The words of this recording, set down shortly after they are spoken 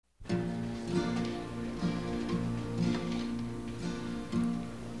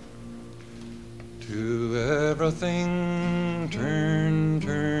everything. Turn,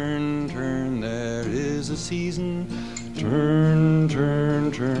 turn, turn, there is a season. Turn,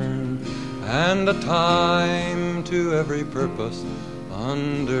 turn, turn, and a time to every purpose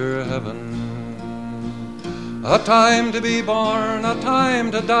under heaven. A time to be born, a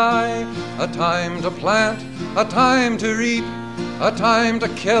time to die, a time to plant, a time to reap, a time to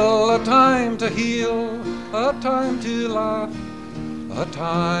kill, a time to heal, a time to laugh, a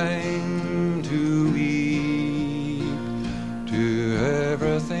time to weep. To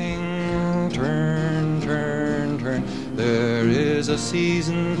everything, turn, turn, turn, there is a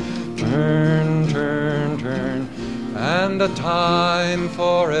season. Turn, turn, turn, and a time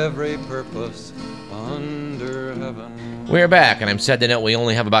for every purpose under heaven. We're back, and I'm sad to note we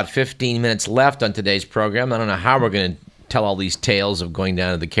only have about 15 minutes left on today's program. I don't know how we're going to tell all these tales of going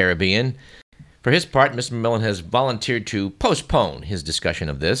down to the Caribbean. For his part, Mr. McMillan has volunteered to postpone his discussion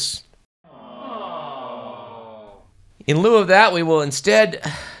of this. In lieu of that, we will instead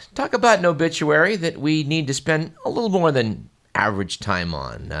talk about an obituary that we need to spend a little more than average time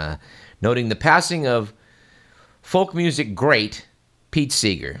on, noting the passing of folk music great Pete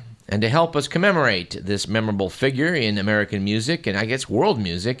Seeger. And to help us commemorate this memorable figure in American music, and I guess world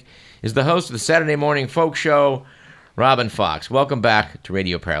music, is the host of the Saturday Morning Folk Show, Robin Fox. Welcome back to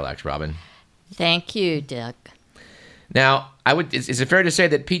Radio Parallax, Robin. Thank you, Dick. Now, is it fair to say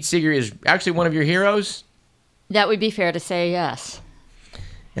that Pete Seeger is actually one of your heroes? That would be fair to say, yes.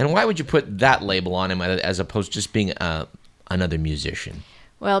 And why would you put that label on him as opposed to just being another musician?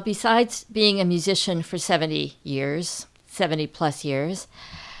 Well, besides being a musician for 70 plus years,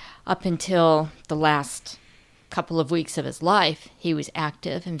 up until the last couple of weeks of his life, he was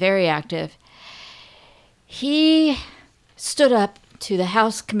active and very active. He stood up to the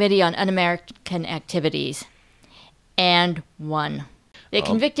House Committee on Un-American Activities and won. They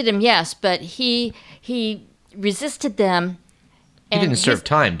convicted him, yes, but he resisted them. He didn't serve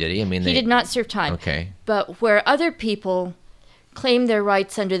time, did he? He did not serve time. Okay. But where other people claimed their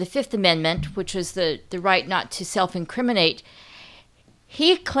rights under the Fifth Amendment, which was the right not to self-incriminate,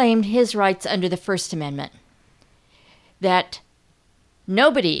 he claimed his rights under the First Amendment, that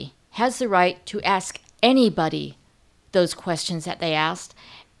nobody has the right to ask anybody those questions that they asked,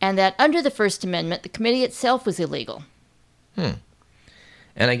 and that under the First Amendment, the committee itself was illegal.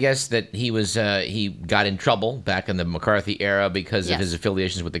 And I guess that he got in trouble back in the McCarthy era because of his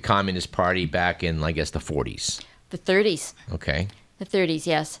affiliations with the Communist Party back in, I guess, the 40s. The 30s. Okay. The 30s,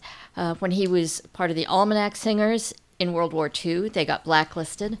 yes. When he was part of the Almanac Singers in World War II, they got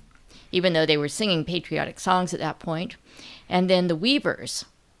blacklisted, even though they were singing patriotic songs at that point. And then the Weavers,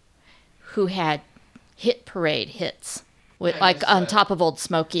 who had hit parade hits, like On Top of Old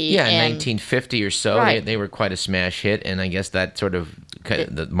Smoky. Yeah, in 1950 or so, right. They were quite a smash hit, and I guess that sort of,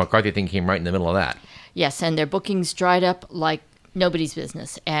 the McCarthy thing came right in the middle of that. Yes, and their bookings dried up like nobody's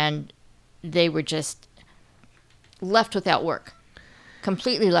business, and they were just left without work,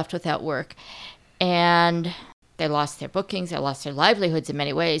 completely left without work. And they lost their bookings, they lost their livelihoods in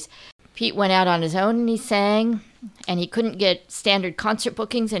many ways. Pete went out on his own and he sang, and he couldn't get standard concert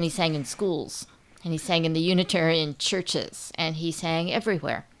bookings, and he sang in schools, and he sang in the Unitarian churches, and he sang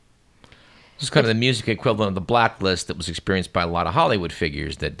everywhere. It's kind of the music equivalent of the blacklist that was experienced by a lot of Hollywood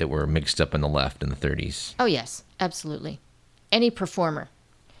figures that were mixed up in the left in the 30s. Oh, yes, absolutely. Any performer.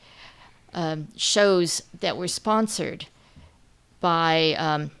 Shows that were sponsored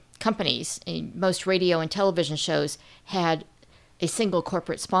by companies, most radio and television shows had a single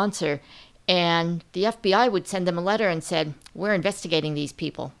corporate sponsor, and the FBI would send them a letter and said, "We're investigating these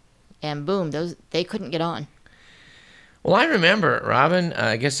people." And boom, they couldn't get on. Well, I remember, Robin,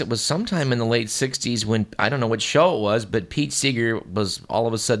 I guess it was sometime in the late 60s when, I don't know what show it was, but Pete Seeger was all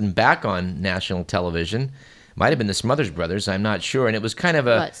of a sudden back on national television. Might have been the Smothers Brothers, I'm not sure. And it was kind of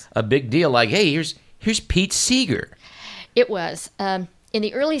a big deal, like, hey, here's Pete Seeger. It was. In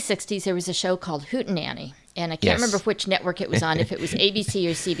the early 60s, there was a show called Hootenanny. And I can't remember which network it was on, if it was ABC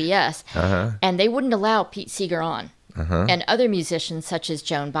or CBS. And they wouldn't allow Pete Seeger on. And other musicians, such as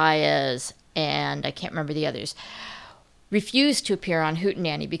Joan Baez, and I can't remember the others, refused to appear on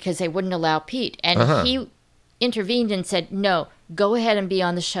Hootenanny because they wouldn't allow Pete. And he intervened and said, no, go ahead and be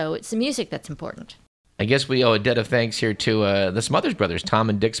on the show. It's the music that's important. I guess we owe a debt of thanks here to the Smothers Brothers, Tom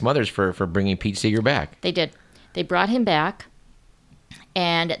and Dick Smothers, for bringing Pete Seeger back. They did. They brought him back.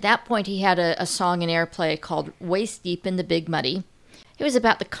 And at that point, he had a song in airplay called Waist Deep in the Big Muddy. It was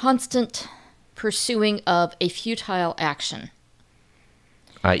about the constant pursuing of a futile action.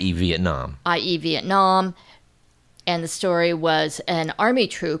 I.e. Vietnam. I.e. Vietnam. And the story was an army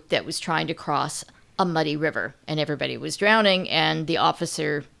troop that was trying to cross a muddy river, and everybody was drowning, and the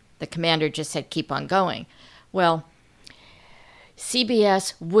officer, the commander, just said, keep on going. Well,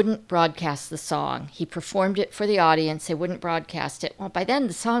 CBS wouldn't broadcast the song. He performed it for the audience. They wouldn't broadcast it. Well, by then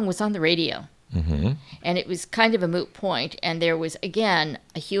the song was on the radio. Mm-hmm. And it was kind of a moot point. And there was, again,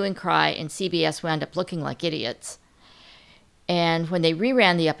 a hue and cry, and CBS wound up looking like idiots. And when they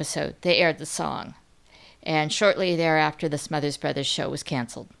reran the episode, they aired the song. And shortly thereafter, the Smothers Brothers show was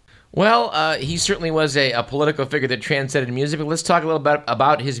canceled. Well, he certainly was a political figure that transcended music, but let's talk a little bit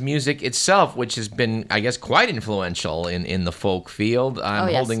about his music itself, which has been, I guess, quite influential in the folk field.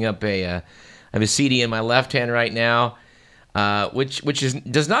 I'm holding up I have a CD in my left hand right now, which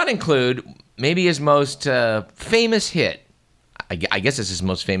does not include maybe his most famous hit. I guess it's his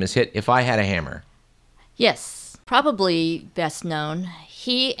most famous hit, If I Had a Hammer. Yes, probably best known.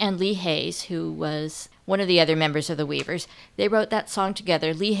 He and Lee Hayes, who was one of the other members of the Weavers, they wrote that song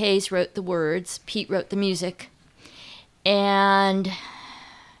together. Lee Hayes wrote the words, Pete wrote the music, and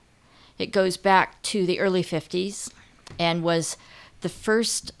it goes back to the early 50s and was the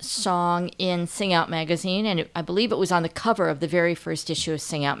first song in Sing Out magazine, and I believe it was on the cover of the very first issue of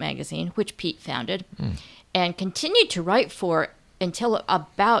Sing Out magazine, which Pete founded, and continued to write for until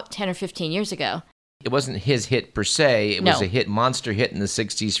about 10 or 15 years ago. It wasn't his hit per se. It was a monster hit in the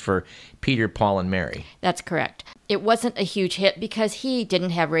 60s for Peter, Paul, and Mary. That's correct. It wasn't a huge hit because he didn't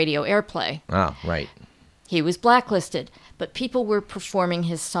have radio airplay. Oh, right. He was blacklisted, but people were performing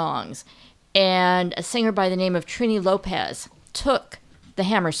his songs. And a singer by the name of Trini Lopez took the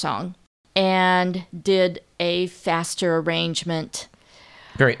Hammer song and did a faster arrangement.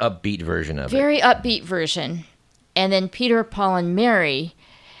 Very upbeat version of it. Very upbeat version. And then Peter, Paul, and Mary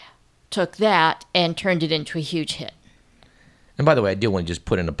took that and turned it into a huge hit. And by the way, I do want to just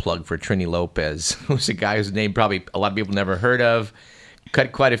put in a plug for Trini Lopez, who's a guy whose name probably a lot of people never heard of,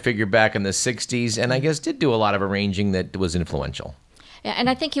 cut quite a figure back in the 60s, and I guess did do a lot of arranging that was influential. Yeah, and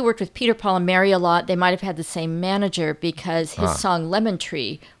I think he worked with Peter, Paul, and Mary a lot. They might have had the same manager because his song Lemon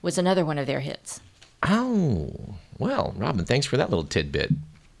Tree was another one of their hits. Oh, well, Robin, thanks for that little tidbit.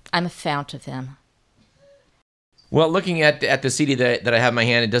 I'm a fount of them. Well, looking at the CD that I have in my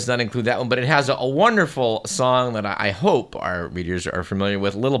hand, it does not include that one, but it has a wonderful song that I hope our readers are familiar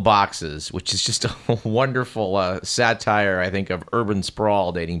with, Little Boxes, which is just a wonderful satire, I think, of urban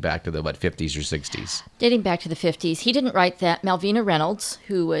sprawl dating back to the, 50s or 60s? Dating back to the 50s. He didn't write that. Malvina Reynolds,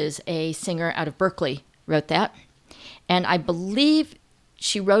 who was a singer out of Berkeley, wrote that. And I believe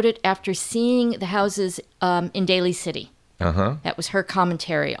she wrote it after seeing the houses in Daly City. Uh-huh. That was her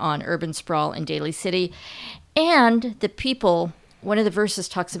commentary on urban sprawl in Daly City. And the people, one of the verses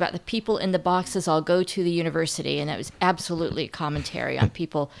talks about the people in the boxes all go to the university, and that was absolutely a commentary on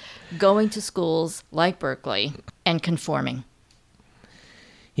people going to schools like Berkeley and conforming.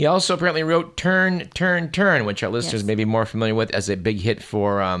 He also apparently wrote Turn, Turn, Turn, which our listeners may be more familiar with as a big hit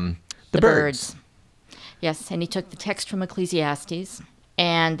for the Byrds. Yes, and he took the text from Ecclesiastes,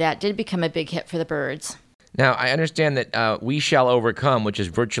 and that did become a big hit for the Byrds. Now, I understand that We Shall Overcome, which is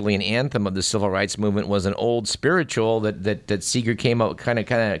virtually an anthem of the civil rights movement, was an old spiritual that Seeger came out kind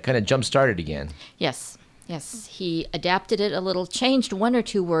of jump-started again. Yes. He adapted it a little, changed one or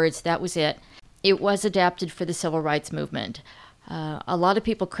two words, that was it. It was adapted for the civil rights movement. A lot of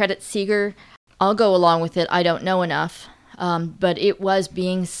people credit Seeger. I'll go along with it. I don't know enough. But it was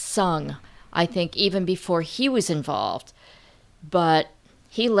being sung, I think, even before he was involved. But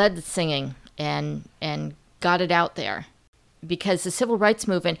he led the singing and got it out there, because the civil rights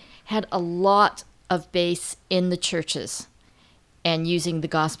movement had a lot of base in the churches and using the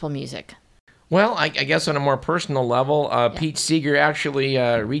gospel music. Well, I guess on a more personal level, Pete Seeger actually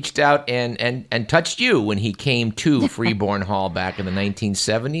reached out and touched you when he came to Freeborn Hall back in the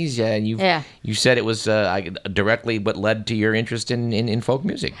 1970s. And you said it was directly what led to your interest in folk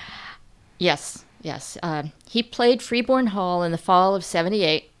music. Yes. He played Freeborn Hall in the fall of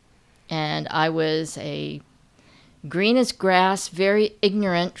 '78, and I was a green as grass, very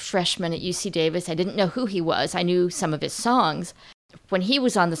ignorant freshman at UC Davis. I didn't know who he was. I knew some of his songs. When he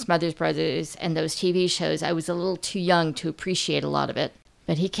was on the Smothers Brothers and those TV shows, I was a little too young to appreciate a lot of it.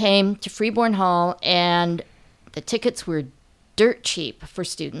 But he came to Freeborn Hall, and the tickets were dirt cheap for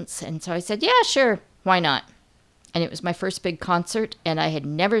students. And so I said, yeah, sure, why not? And it was my first big concert, and I had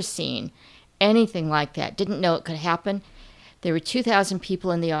never seen anything like that. Didn't know it could happen. There were 2,000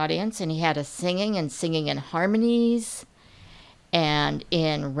 people in the audience, and he had us singing in harmonies and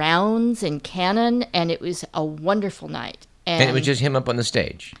in rounds and canon, and it was a wonderful night. And it was just him up on the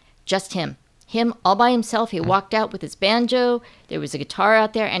stage? Just him. Him all by himself. He walked out with his banjo. There was a guitar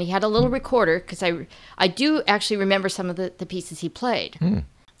out there, and he had a little recorder, because I do actually remember some of the pieces he played.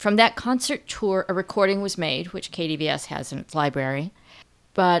 From that concert tour, a recording was made, which KDVS has in its library.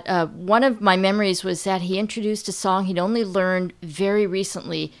 But one of my memories was that he introduced a song he'd only learned very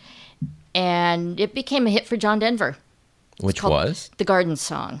recently, and it became a hit for John Denver. Which was? The Garden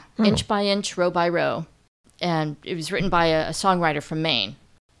Song, Inch by Inch, Row by Row. And it was written by a songwriter from Maine.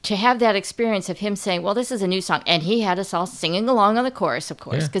 To have that experience of him saying, well, this is a new song, and he had us all singing along on the chorus, of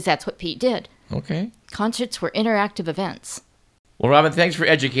course, because that's what Pete did. Okay. Concerts were interactive events. Well, Robin, thanks for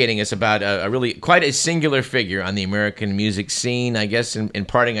educating us about a really quite a singular figure on the American music scene. I guess in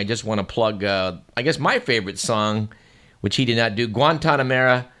parting, I just want to plug, my favorite song, which he did not do,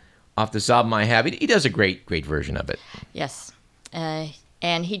 Guantanamera, off this album I have. He does a great version of it. Yes.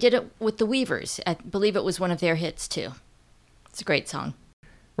 And he did it with the Weavers. I believe it was one of their hits, too. It's a great song.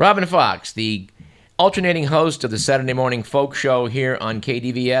 Robin Fox, the alternating host of the Saturday Morning Folk Show here on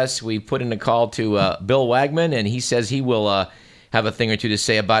KDVS. We put in a call to Bill Wagman, and he says he will have a thing or two to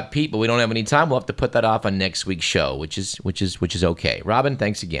say about Pete, but we don't have any time. We'll have to put that off on next week's show, which is okay. Robin,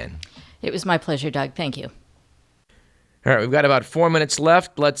 thanks again. It was my pleasure, Doug. Thank you. All right, we've got about 4 minutes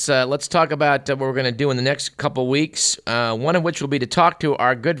left. Let's talk about what we're going to do in the next couple weeks, one of which will be to talk to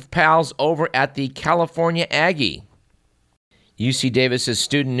our good pals over at the California Aggie. UC Davis's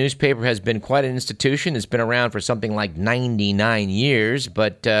student newspaper has been quite an institution. It's been around for something like 99 years,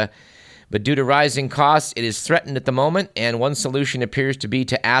 but due to rising costs, it is threatened at the moment, and one solution appears to be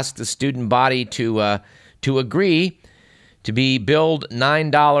to ask the student body to agree to be billed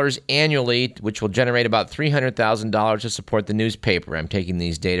 $9 annually, which will generate about $300,000 to support the newspaper. I'm taking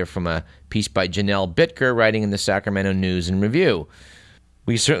these data from a piece by Janelle Bitker, writing in the Sacramento News and Review.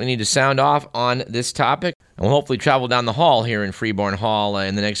 We certainly need to sound off on this topic, and we'll hopefully travel down the hall here in Freeborn Hall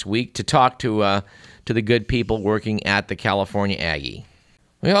in the next week to talk to the good people working at the California Aggie.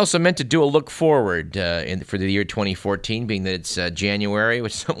 We also meant to do a look forward for the year 2014, being that it's January,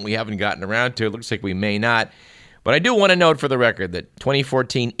 which is something we haven't gotten around to. It looks like we may not. But I do want to note for the record that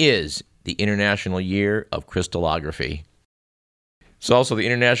 2014 is the International Year of Crystallography. It's also the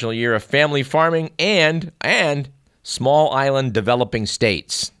International Year of Family Farming and Small Island Developing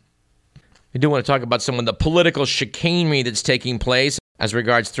States. I do want to talk about some of the political chicanery that's taking place as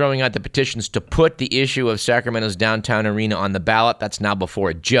regards throwing out the petitions to put the issue of Sacramento's downtown arena on the ballot. That's now before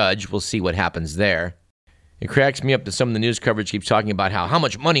a judge. We'll see what happens there. It cracks me up that some of the news coverage keeps talking about how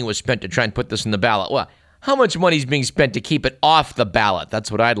much money was spent to try and put this in the ballot. Well, how much money is being spent to keep it off the ballot?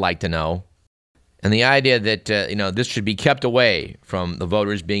 That's what I'd like to know. And the idea that this should be kept away from the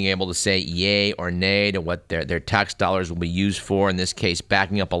voters being able to say yay or nay to what their tax dollars will be used for, in this case,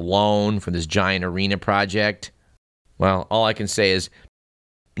 backing up a loan for this giant arena project. Well, all I can say is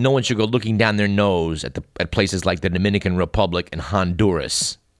no one should go looking down their nose at places like the Dominican Republic and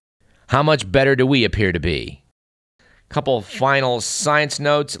Honduras. How much better do we appear to be? Couple final science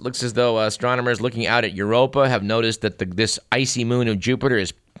notes. It looks as though astronomers looking out at Europa have noticed that this icy moon of Jupiter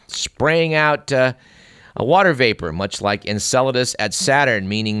is spraying out a water vapor, much like Enceladus at Saturn,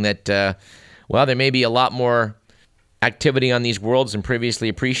 meaning that, there may be a lot more activity on these worlds than previously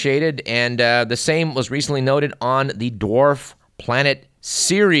appreciated. And the same was recently noted on the dwarf planet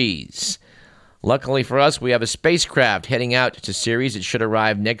Ceres. Luckily for us, we have a spacecraft heading out to Ceres. It should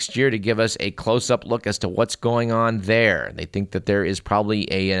arrive next year to give us a close-up look as to what's going on there. They think that there is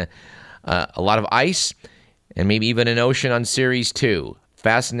probably a lot of ice and maybe even an ocean on Ceres too.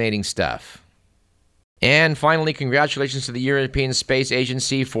 Fascinating stuff. And finally, congratulations to the European Space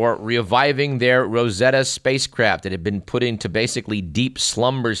Agency for reviving their Rosetta spacecraft. It had been put into basically deep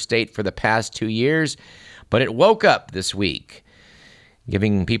slumber state for the past 2 years, but it woke up this week,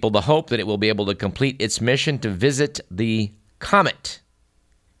 giving people the hope that it will be able to complete its mission to visit the comet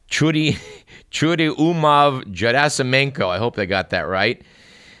Churyumov-Gerasimenko. I hope they got that right.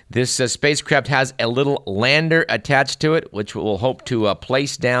 This spacecraft has a little lander attached to it, which we'll hope to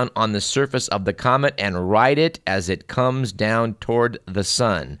place down on the surface of the comet and ride it as it comes down toward the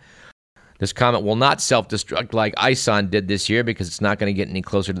sun. This comet will not self-destruct like ISON did this year because it's not going to get any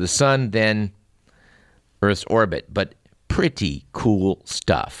closer to the sun than Earth's orbit, but pretty cool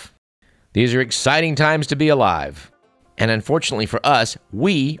stuff. These are exciting times to be alive. And unfortunately for us,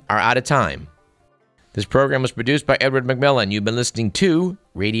 we are out of time. This program was produced by Edward McMillan. You've been listening to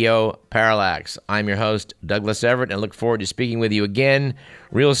Radio Parallax. I'm your host, Douglas Everett, and I look forward to speaking with you again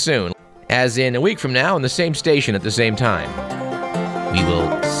real soon, as in a week from now on the same station at the same time. We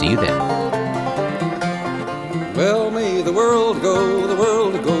will see you then. Well, may the world go, the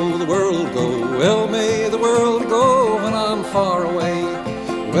world go, the world go. Well, may the world go when I'm far away.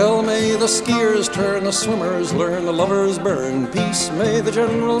 Well, may the skiers turn, the swimmers learn, the lovers burn. Peace may the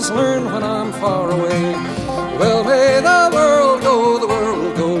generals learn when I'm far away. Well, may the world go, the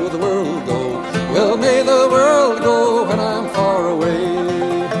world go, the world go. Well, may the world go when I'm far away.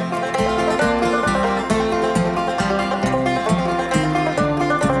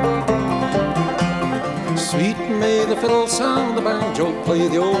 joke, play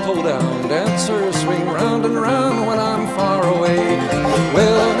the old hold down. Dancers swing round and round when I'm far away.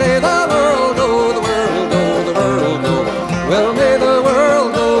 Well, may the world go, the world go, the world go. Well, may the world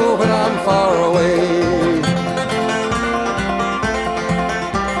go when I'm far away.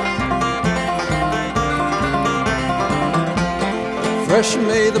 Fresh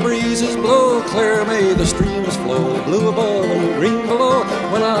may the breezes blow, clear may the streams flow, blue above and green below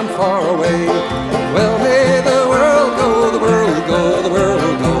when I'm far away. Well, may